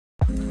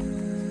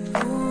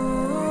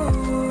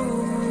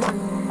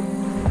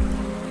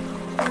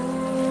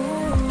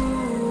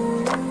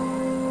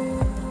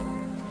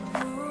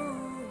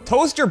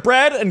Toast your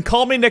bread and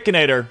call me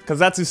Nickinator, because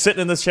that's who's sitting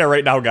in this chair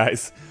right now,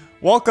 guys.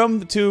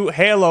 Welcome to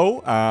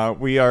Halo.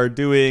 We are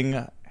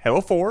doing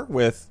Halo 4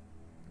 with...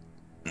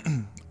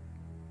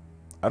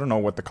 I don't know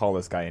what to call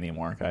this guy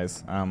anymore,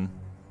 guys.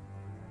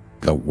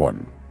 The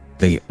one,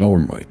 the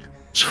only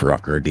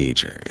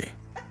TruckerDj.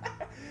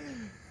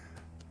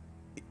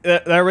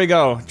 There we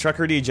go,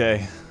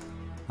 TruckerDj.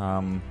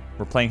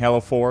 We're playing Halo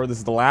 4. This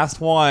is the last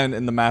one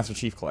in the Master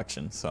Chief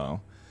Collection, so...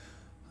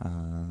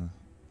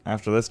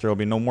 after this, there will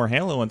be no more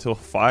Halo until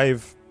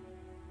 5...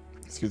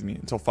 Excuse me,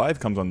 until 5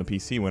 comes on the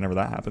PC, whenever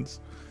that happens.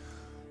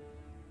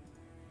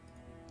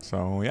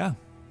 So, yeah.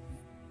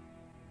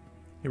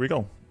 Here we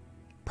go.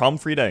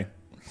 Problem-free day.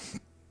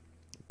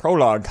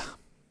 Prologue.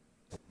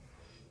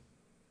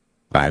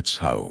 Let's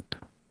hope.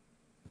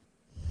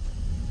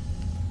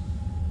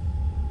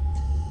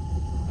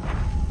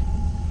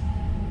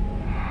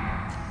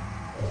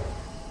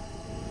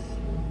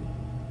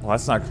 Well,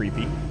 that's not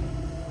creepy.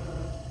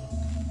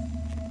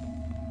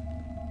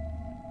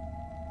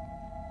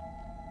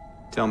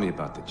 Tell me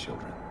about the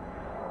children.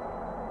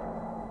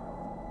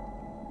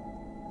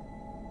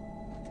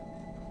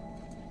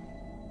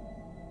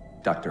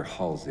 Dr.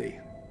 Halsey.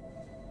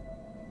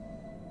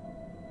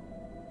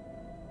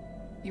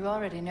 You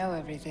already know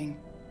everything.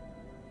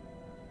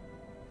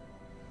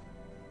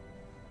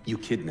 You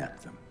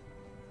kidnapped them.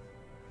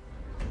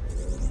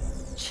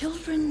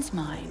 Children's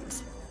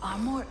minds are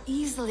more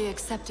easily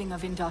accepting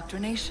of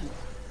indoctrination.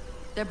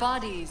 Their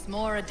bodies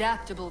more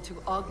adaptable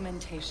to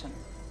augmentation.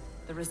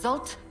 The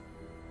result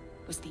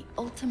was the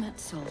ultimate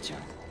soldier.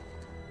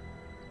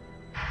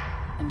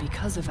 And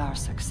because of our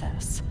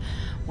success,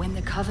 when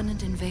the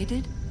Covenant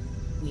invaded,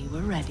 we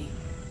were ready.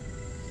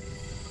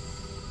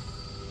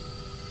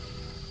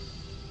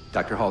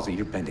 Dr. Halsey,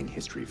 you're bending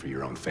history for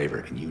your own favor,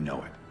 and you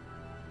know it.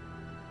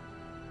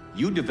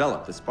 You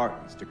developed the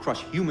Spartans to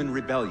crush human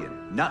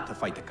rebellion, not to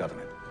fight the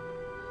Covenant.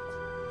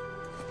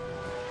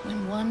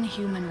 When one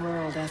human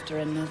world after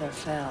another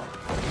fell,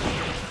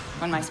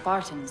 when my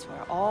Spartans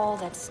were all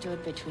that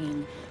stood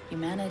between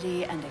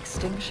humanity and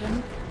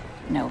extinction,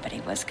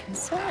 nobody was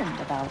concerned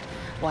about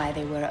why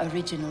they were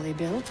originally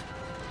built.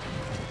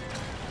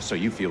 So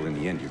you feel in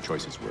the end your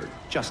choices were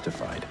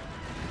justified.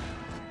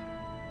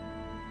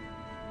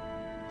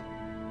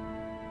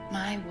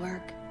 My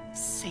work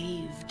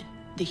saved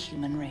the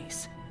human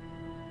race.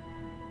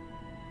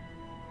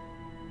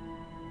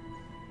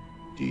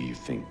 Do you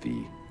think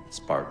the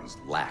Spartans'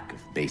 lack of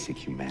basic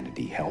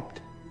humanity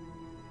helped?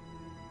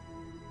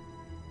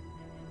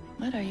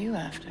 What are you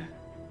after?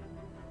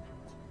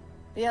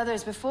 The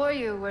others before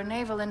you were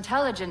naval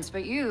intelligence,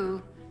 but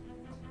you're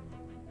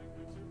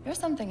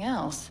something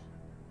else.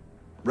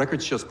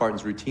 Records show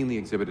Spartans routinely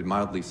exhibited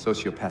mildly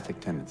sociopathic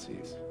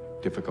tendencies,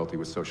 difficulty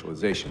with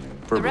socialization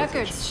and verbalization. The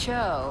records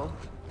show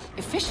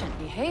efficient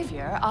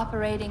behavior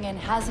operating in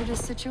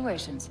hazardous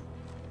situations.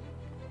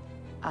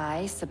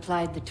 I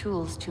supplied the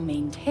tools to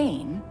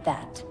maintain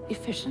that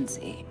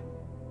efficiency.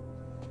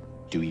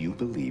 Do you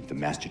believe the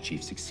Master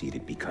Chief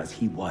succeeded because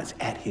he was,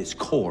 at his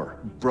core,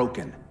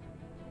 broken?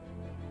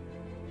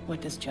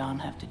 What does John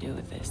have to do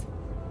with this?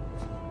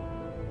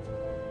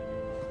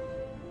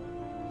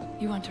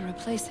 You want to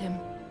replace him?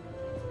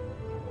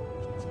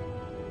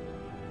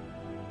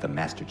 The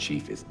Master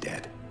Chief is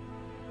dead.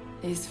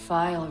 His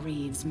file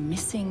reads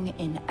missing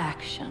in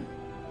action.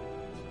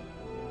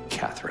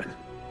 Catherine.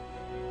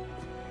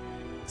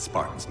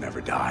 Spartans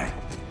never die.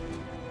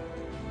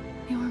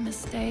 Your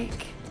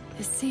mistake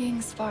is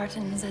seeing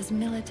Spartans as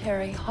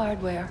military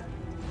hardware.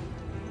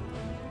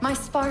 My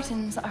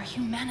Spartans are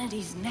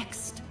humanity's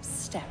next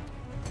step.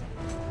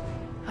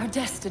 Our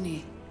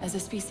destiny as a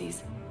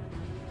species.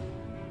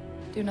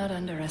 Do not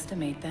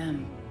underestimate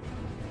them.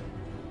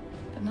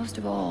 But most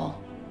of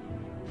all,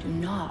 do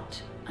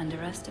not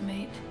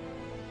underestimate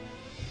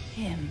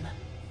him.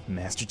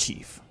 Master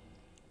Chief.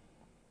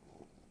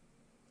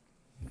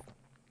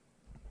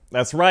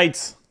 That's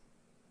right.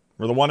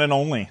 We're the one and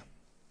only.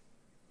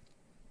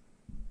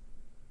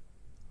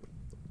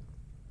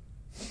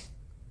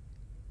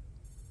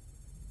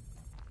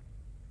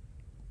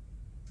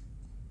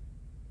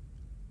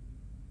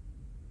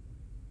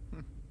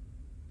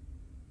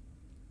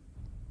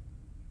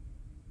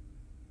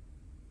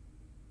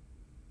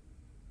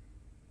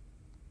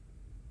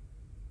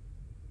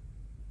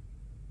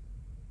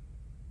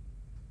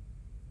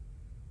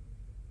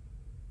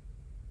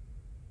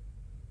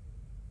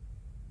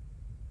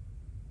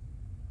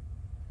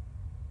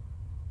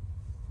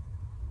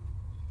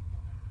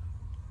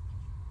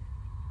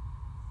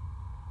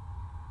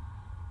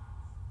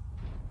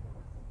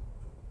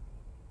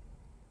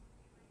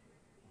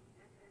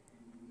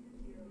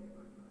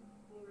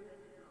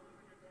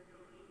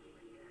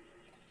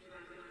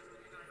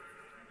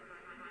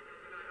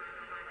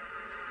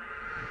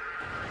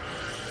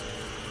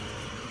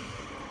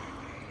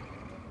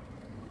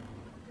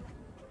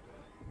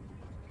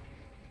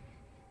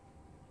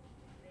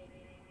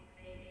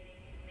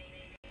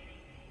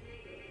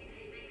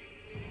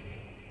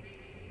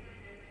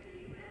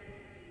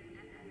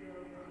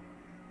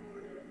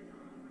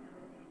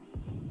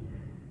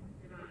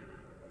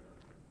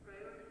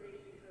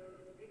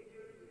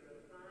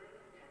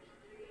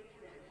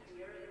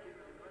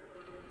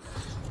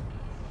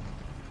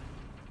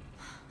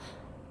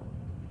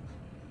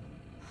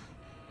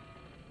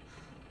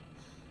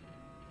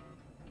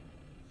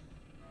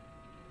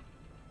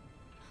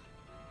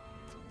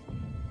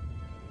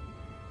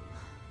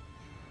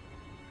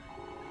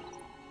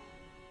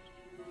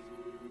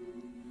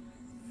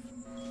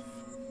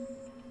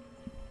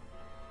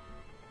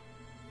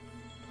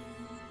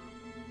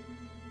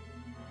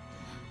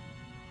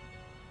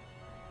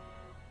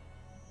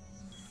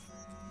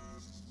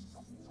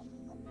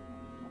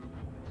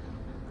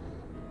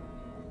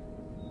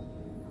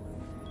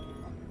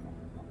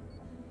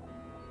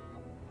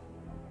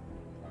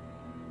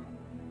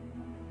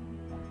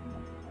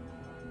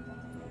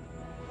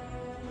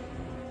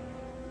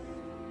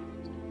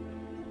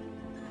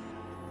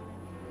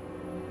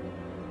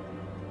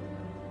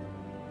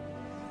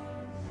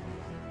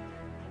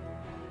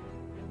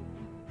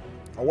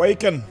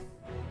 Awaken.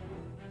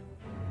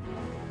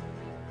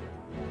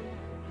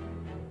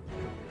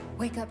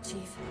 Wake up,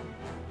 Chief.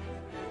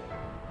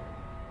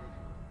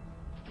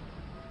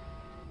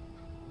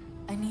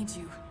 I need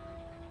you.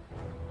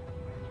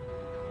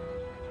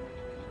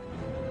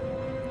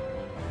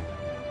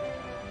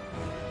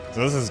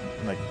 So this is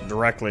like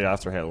directly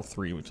after Halo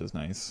 3, which is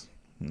nice.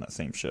 In that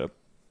same ship.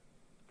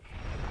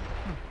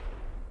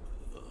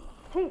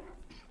 Chief!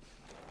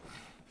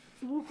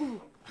 Easy.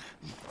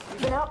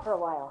 You've been out for a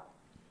while.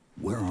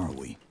 Where are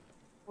we?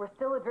 We're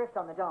still adrift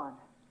on the Dawn.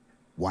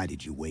 Why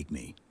did you wake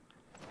me?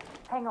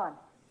 Hang on.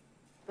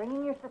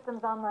 Bringing your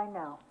systems online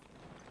now.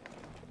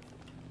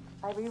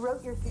 I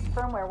rewrote your suit's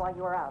firmware while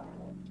you were out.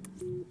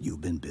 You've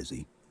been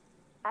busy.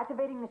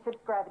 Activating the ship's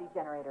gravity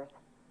generators.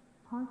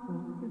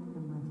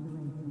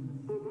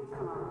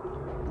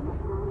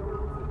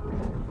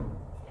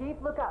 Chief,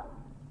 look up.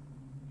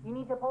 You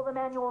need to pull the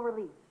manual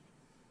release.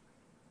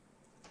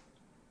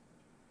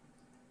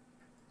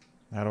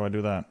 How do I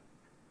do that?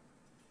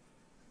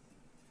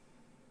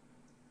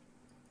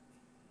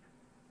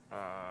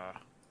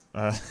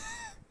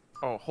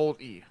 Oh,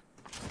 hold E.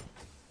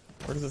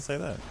 Where does it say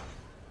that?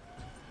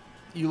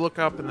 You look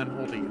up and then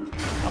hold E.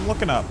 I'm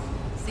looking up.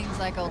 Seems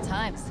like old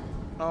times.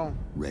 Oh,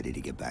 Ready to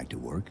get back to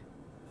work?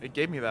 it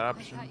gave me that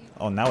option.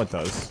 Oh, now it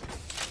does.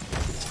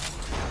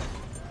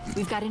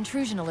 We've got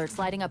intrusion alerts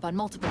lighting up on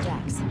multiple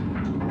decks.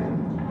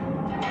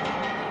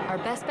 Our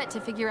best bet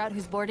to figure out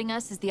who's boarding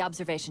us is the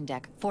observation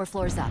deck, 4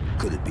 floors up.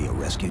 Could it be a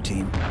rescue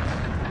team?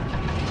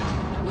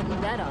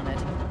 Wouldn't bet on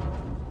it.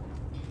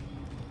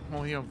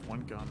 Only have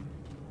one gun.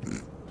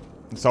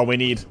 That's all we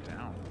need.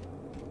 Down.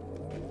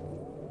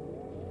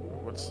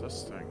 What's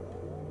this thing?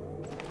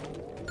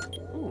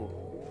 Ooh.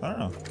 I don't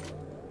know.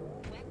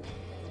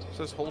 It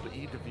says hold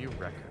E to view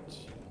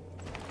records.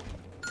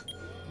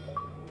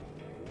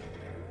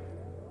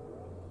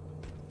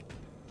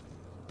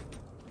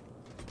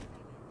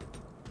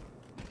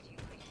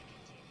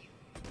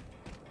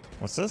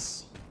 What's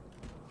this?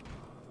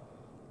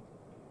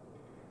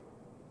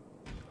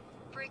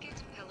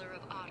 Frigate Pillar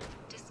of Autumn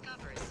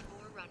discovers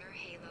Forerunner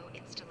Halo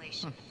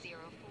Installation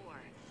 04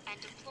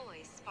 and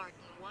deploys Spartan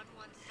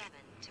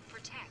 117 to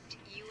protect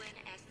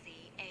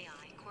UNSC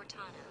AI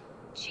Cortana.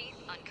 Chief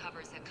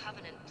uncovers a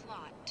Covenant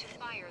plot to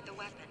fire the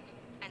weapon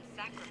and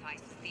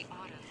sacrifices the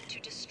Autumn to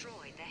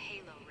destroy the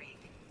Halo ring.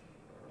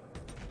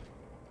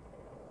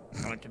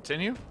 Want to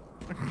continue?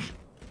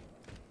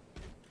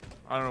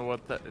 I don't know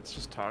what that. It's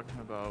just talking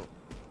about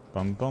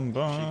Bum bum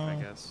bum. Chief, I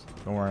guess.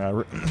 Don't worry,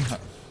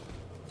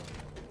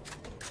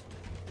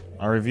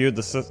 I reviewed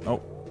the system.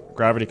 Oh,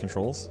 gravity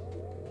controls.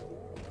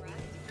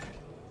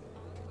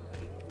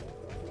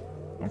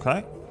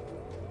 Okay.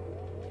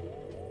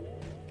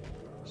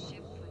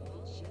 Ship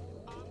propulsion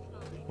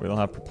offline. We don't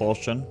have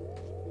propulsion.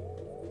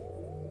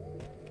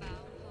 Bow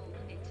hull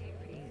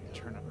integrity.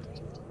 Turn up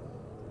this.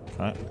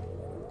 Okay.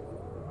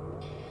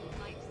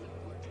 Life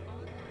support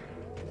online.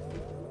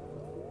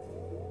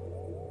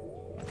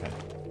 Okay.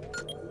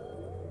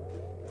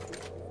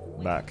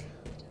 Back.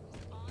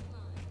 Online.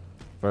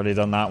 I've already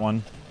done that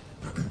one.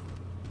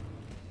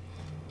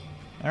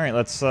 All right,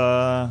 let's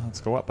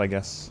go up, I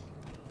guess.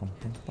 Bum,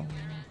 bum, bum.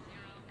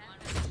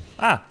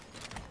 Ah.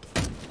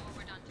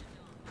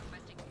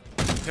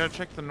 You gotta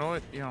check the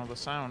noise, the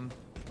sound.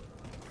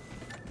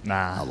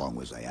 Nah. How long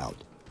was I out?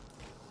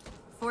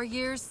 4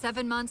 years,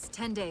 7 months,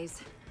 10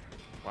 days.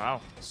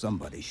 Wow.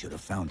 Somebody should have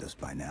found us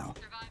by now.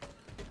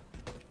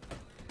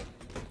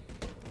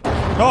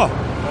 Oh.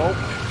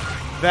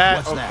 Oh, that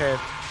What's that?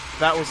 okay.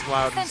 That was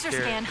loud and Sensor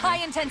scary. scan,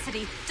 high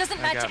intensity.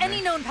 Doesn't That match got any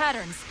me. known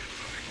patterns.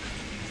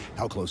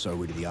 How close are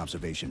we to the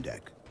observation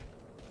deck?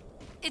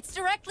 It's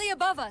directly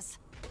above us.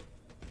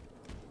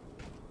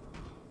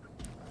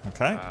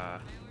 Okay.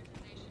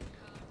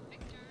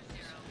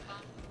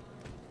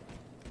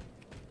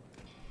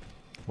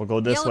 We'll go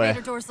The this way.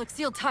 elevator doors look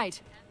sealed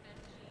tight.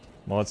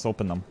 Well, let's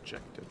open them.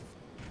 Objective.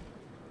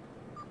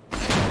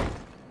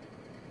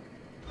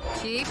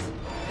 Chief,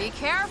 be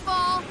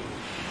careful.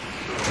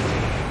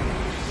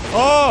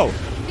 Oh!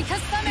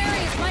 Because some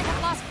areas might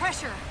have lost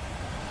pressure.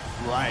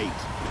 Right.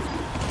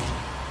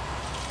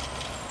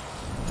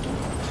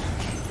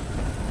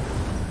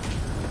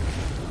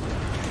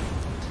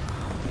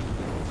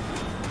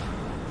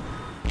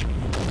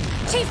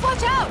 Chief,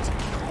 watch out!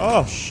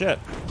 Oh shit!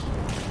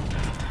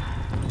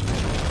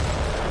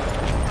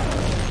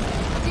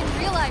 Didn't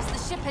realize the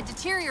ship had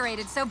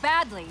deteriorated so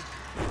badly.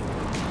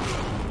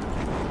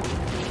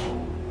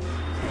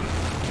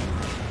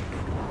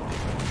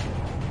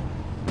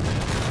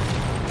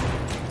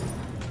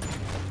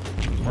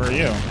 Where are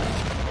you?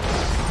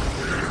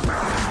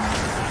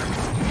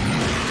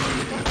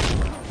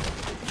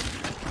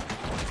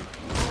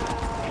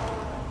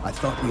 I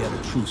thought we had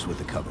a truce with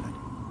the Covenant.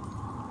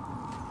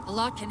 A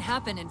lot can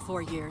happen in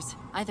 4 years.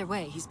 Either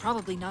way, he's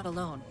probably not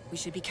alone. We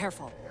should be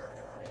careful.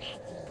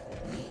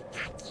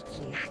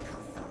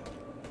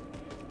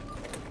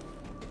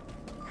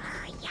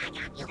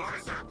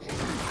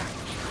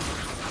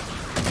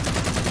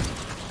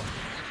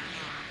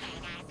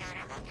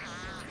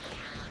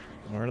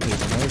 Where are these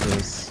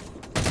noises?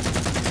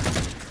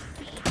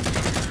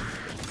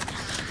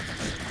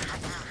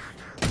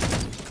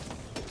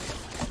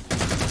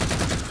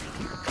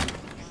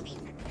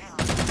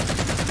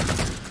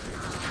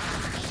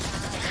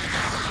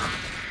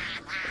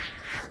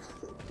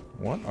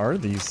 are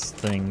these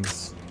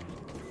things?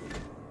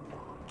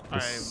 They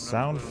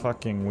sound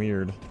fucking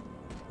weird.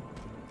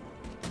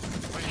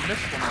 Oh, you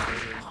missed one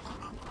over here.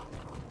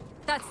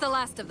 That's the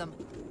last of them.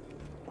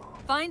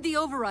 Find the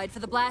override for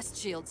the blast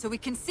shield so we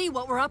can see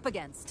what we're up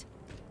against.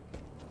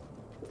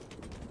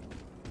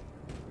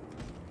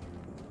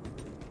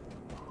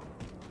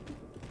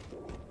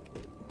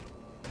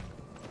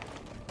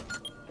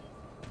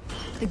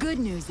 The good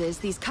news is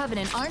these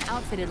Covenant aren't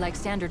outfitted like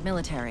standard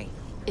military.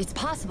 It's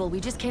possible we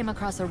just came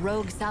across a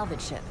rogue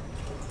salvage ship.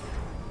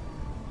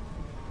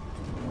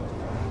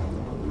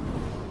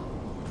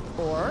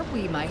 Or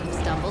we might have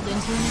stumbled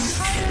into an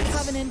entire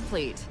Covenant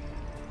fleet.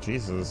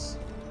 Jesus.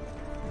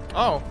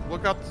 Oh,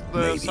 look out the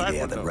Maybe side they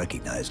haven't window.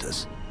 recognized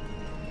us.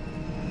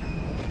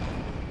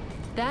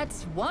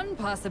 That's one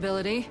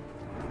possibility.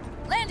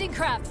 Landing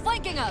craft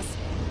flanking us!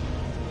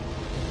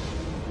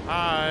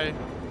 Hi.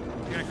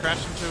 You gonna crash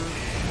into...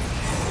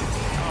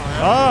 Oh,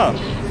 yeah.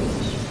 Ah!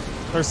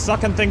 They're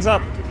sucking things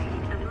up.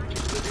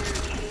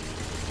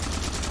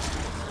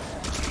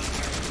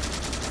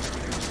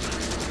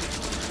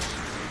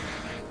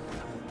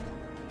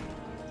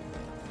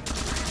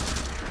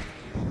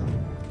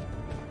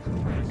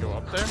 Go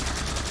up there?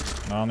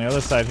 On the other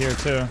side here,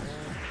 too.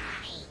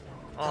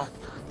 Oh.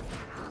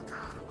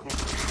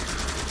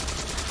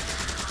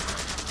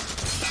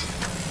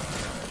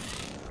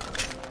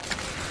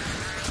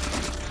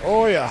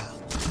 Oh, yeah.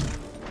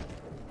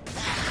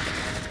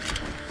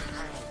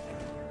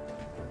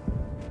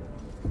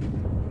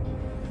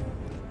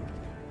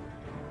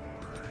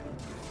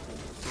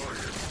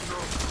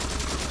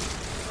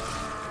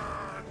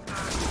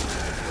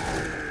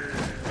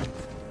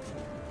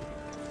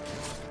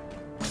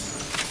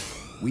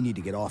 We need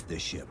to get off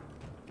this ship.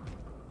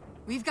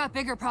 We've got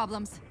bigger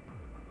problems.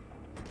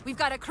 We've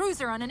got a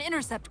cruiser on an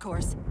intercept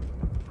course.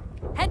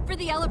 Head for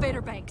the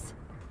elevator banks.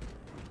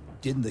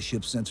 Didn't the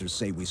ship's sensors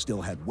say we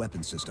still had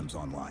weapon systems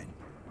online?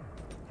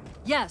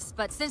 Yes,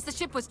 but since the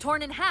ship was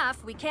torn in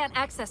half, we can't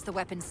access the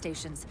weapon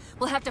stations.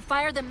 We'll have to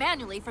fire them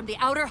manually from the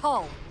outer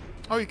hull.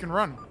 Oh, you can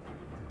run.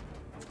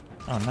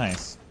 Oh,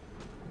 nice.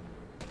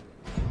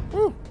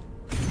 Woo!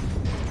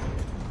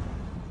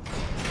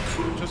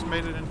 Just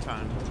made it in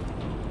time.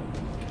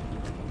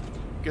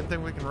 Good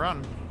thing we can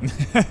run.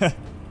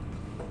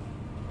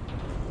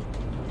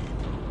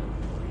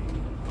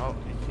 Oh,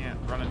 you can't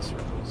run in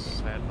circles,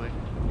 sadly.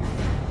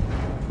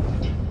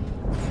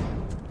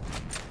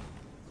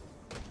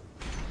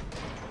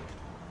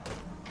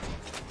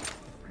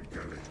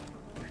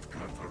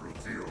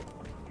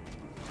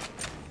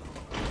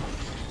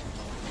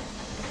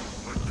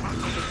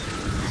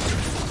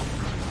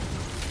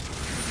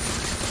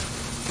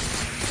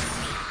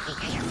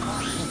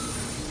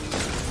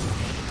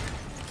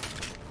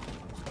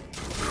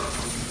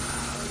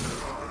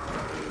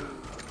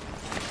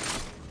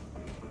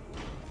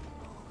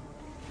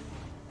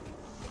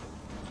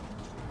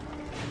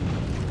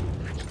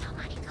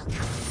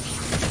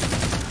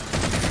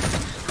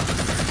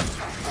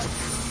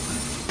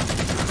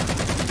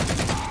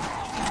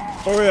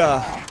 Oh,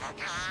 yeah.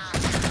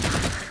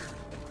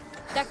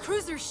 That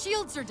cruiser's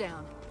shields are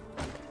down.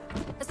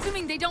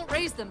 Assuming they don't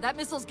raise them, that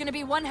missile's gonna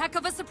be one heck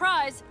of a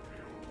surprise.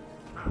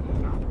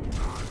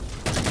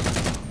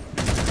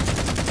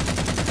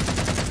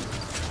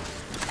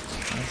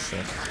 That's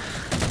it.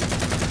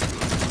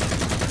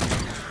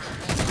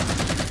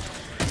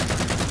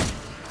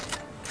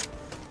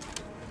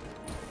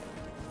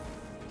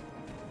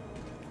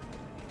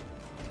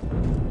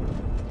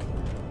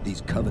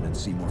 These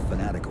Covenants seem more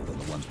fanatical than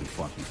the ones we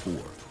fought before.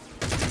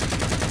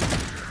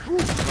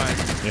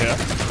 Nice. Yeah.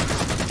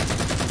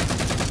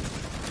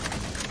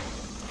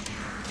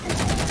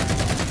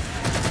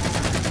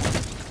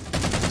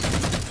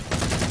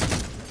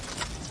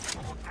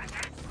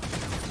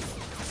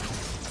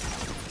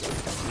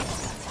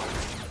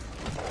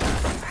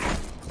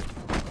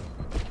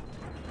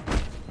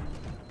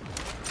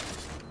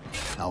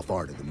 How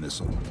far to the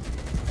missile?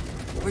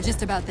 We're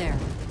just about there.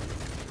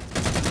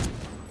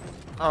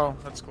 Oh,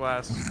 that's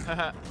glass.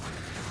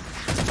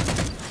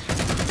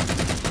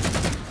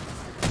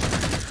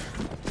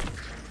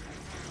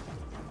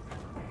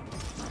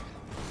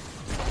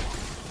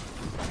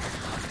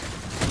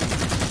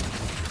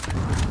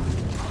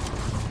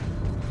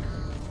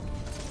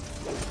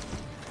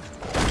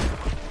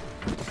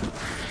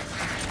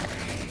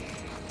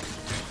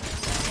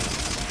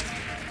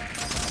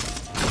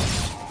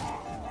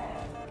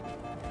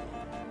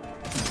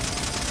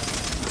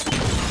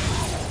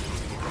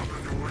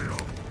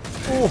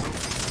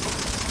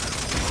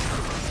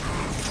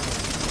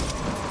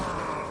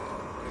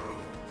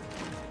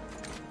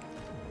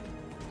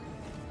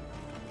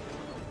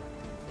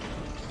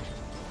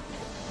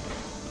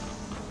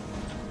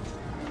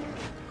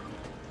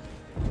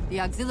 The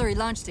auxiliary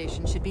launch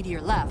station should be to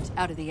your left,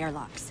 out of the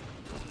airlocks.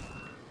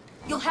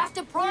 You'll have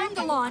to prime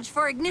the launch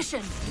for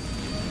ignition.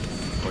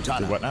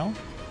 Cortana. What now?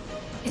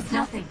 It's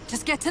nothing.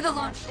 Just get to the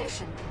launch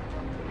station.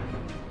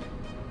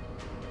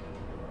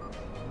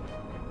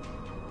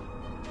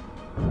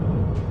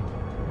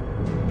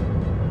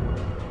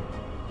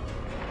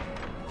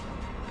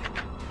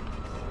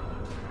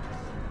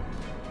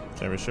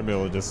 Okay, we should be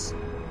able to just...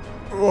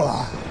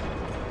 Ugh.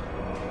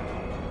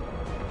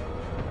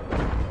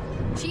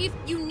 Chief,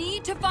 you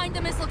need to find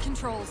the missile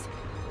controls.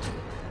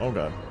 Oh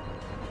god.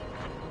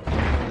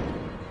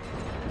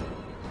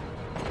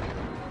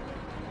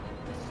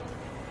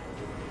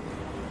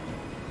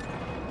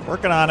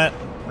 Working on it.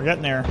 We're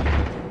getting there.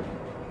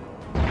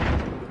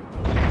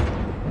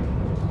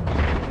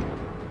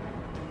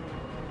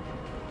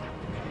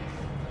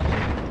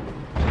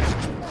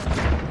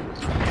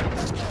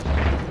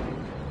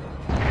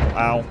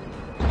 Ow.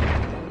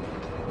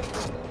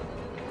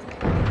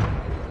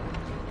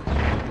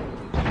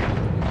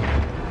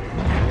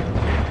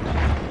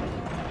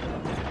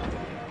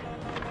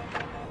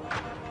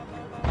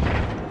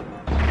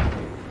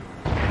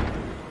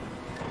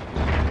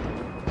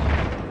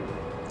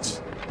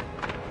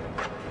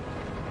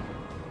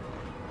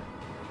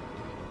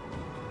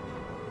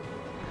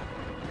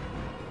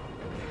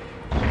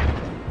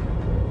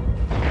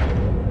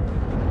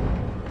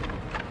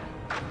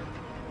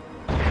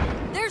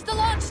 There's the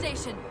launch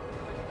station.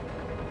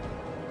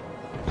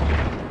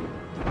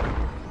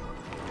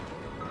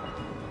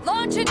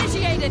 Launch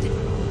initiated.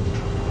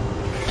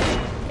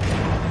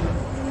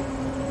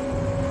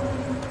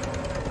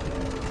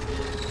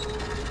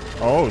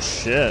 Oh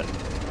shit.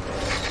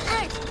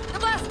 Great, the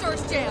blast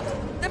door's jammed.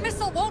 The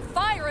missile won't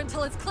fire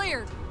until it's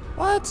cleared.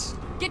 What?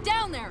 Get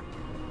down there.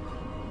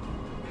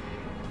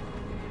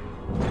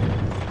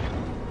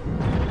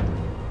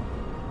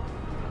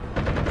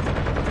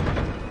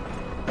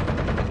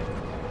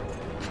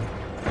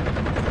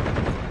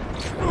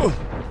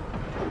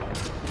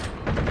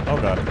 Oh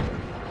god.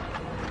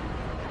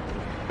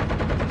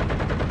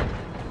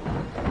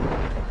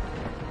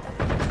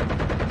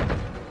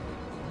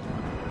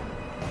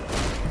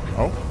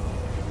 Oh.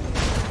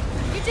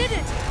 You did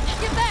it.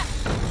 Get back.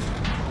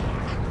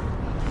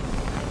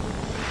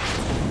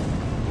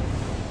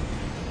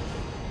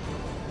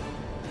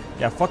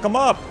 Yeah, fuck him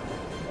up.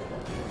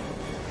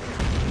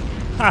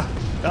 Ha!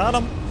 Got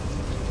him.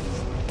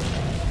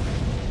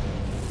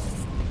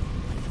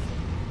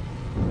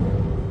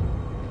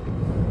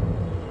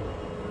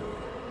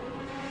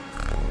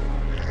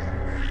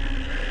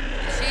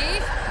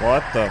 Chief?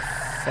 What the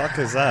fuck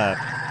is that?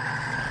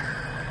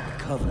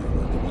 The Covenant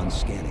were the ones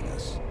scanning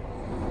us.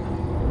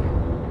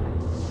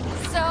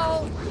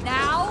 So,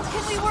 now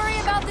can we worry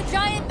about the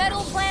giant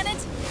metal planet?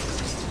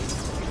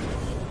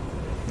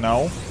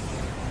 No.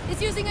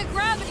 It's using a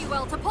gravity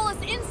well to pull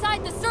us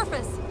inside the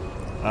surface.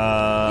 We've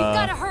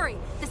got to hurry.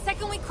 The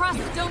second we cross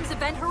the dome's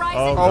event horizon,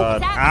 Oh, God.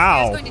 its atmosphere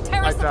Ow. is going to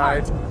tear I us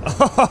apart.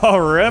 died. Oh,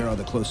 rip. Where are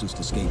the closest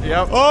escape?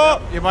 Yep.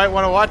 Oh! You might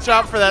want to watch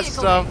out for that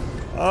Vehicle. stuff.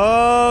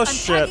 Oh, I'm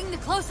shit. tagging the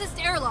closest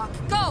airlock.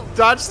 Go!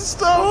 Dodge the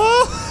stuff.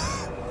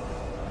 Oh.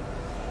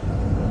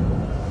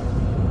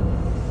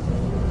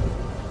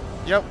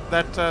 Yep,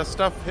 that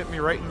stuff hit me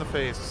right in the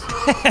face.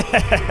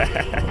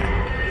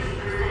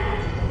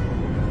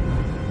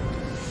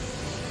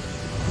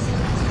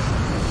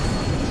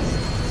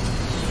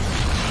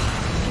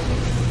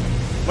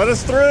 Let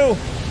us through.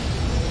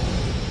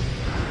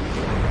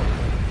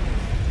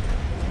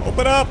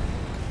 Open up.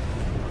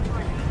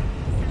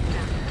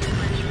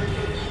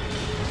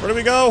 Where do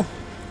we go?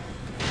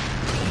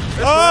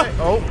 This Ah! way.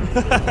 Oh.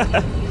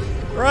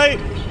 Right.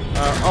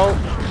 Oh.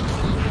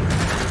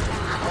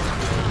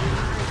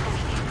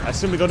 I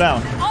assume we go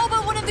down. All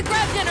but one of the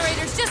grav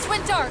generators just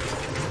went dark.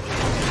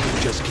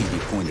 Just keep me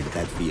pointed at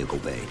that vehicle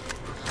bay.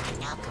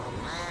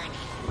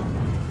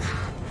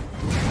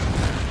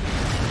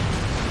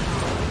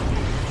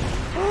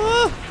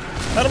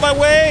 Ah! Out of my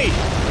way.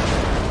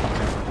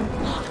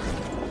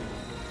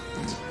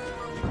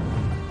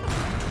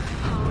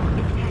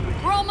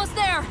 We're almost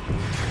there.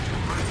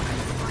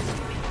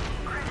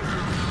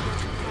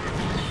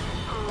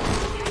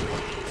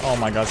 Oh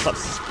my god,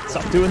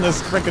 stop doing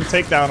this freaking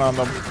takedown on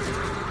them.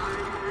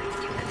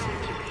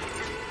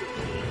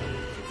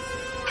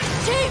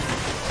 Chief!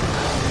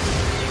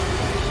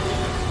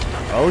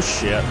 Oh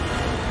shit.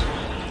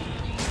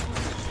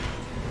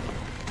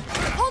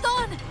 Hold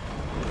on!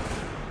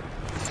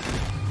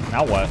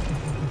 Now what?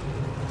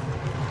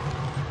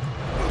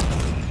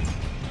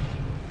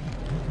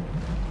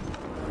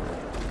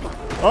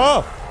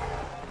 Oh!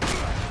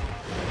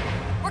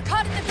 We're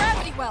caught in the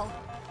gravity well.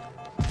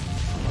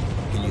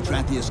 Can you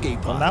track the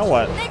escape pod? Now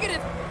what?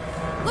 Negative.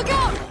 Look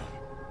out!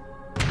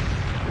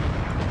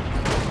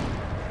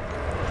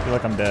 I feel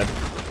like I'm dead.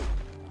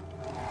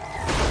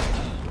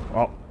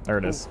 Oh, there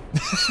it is.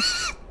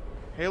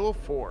 Halo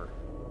 4.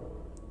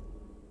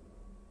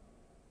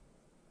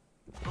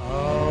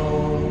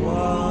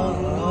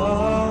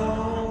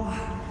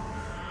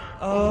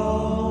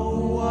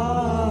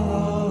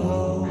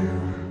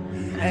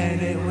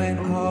 And it went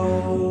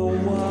oh.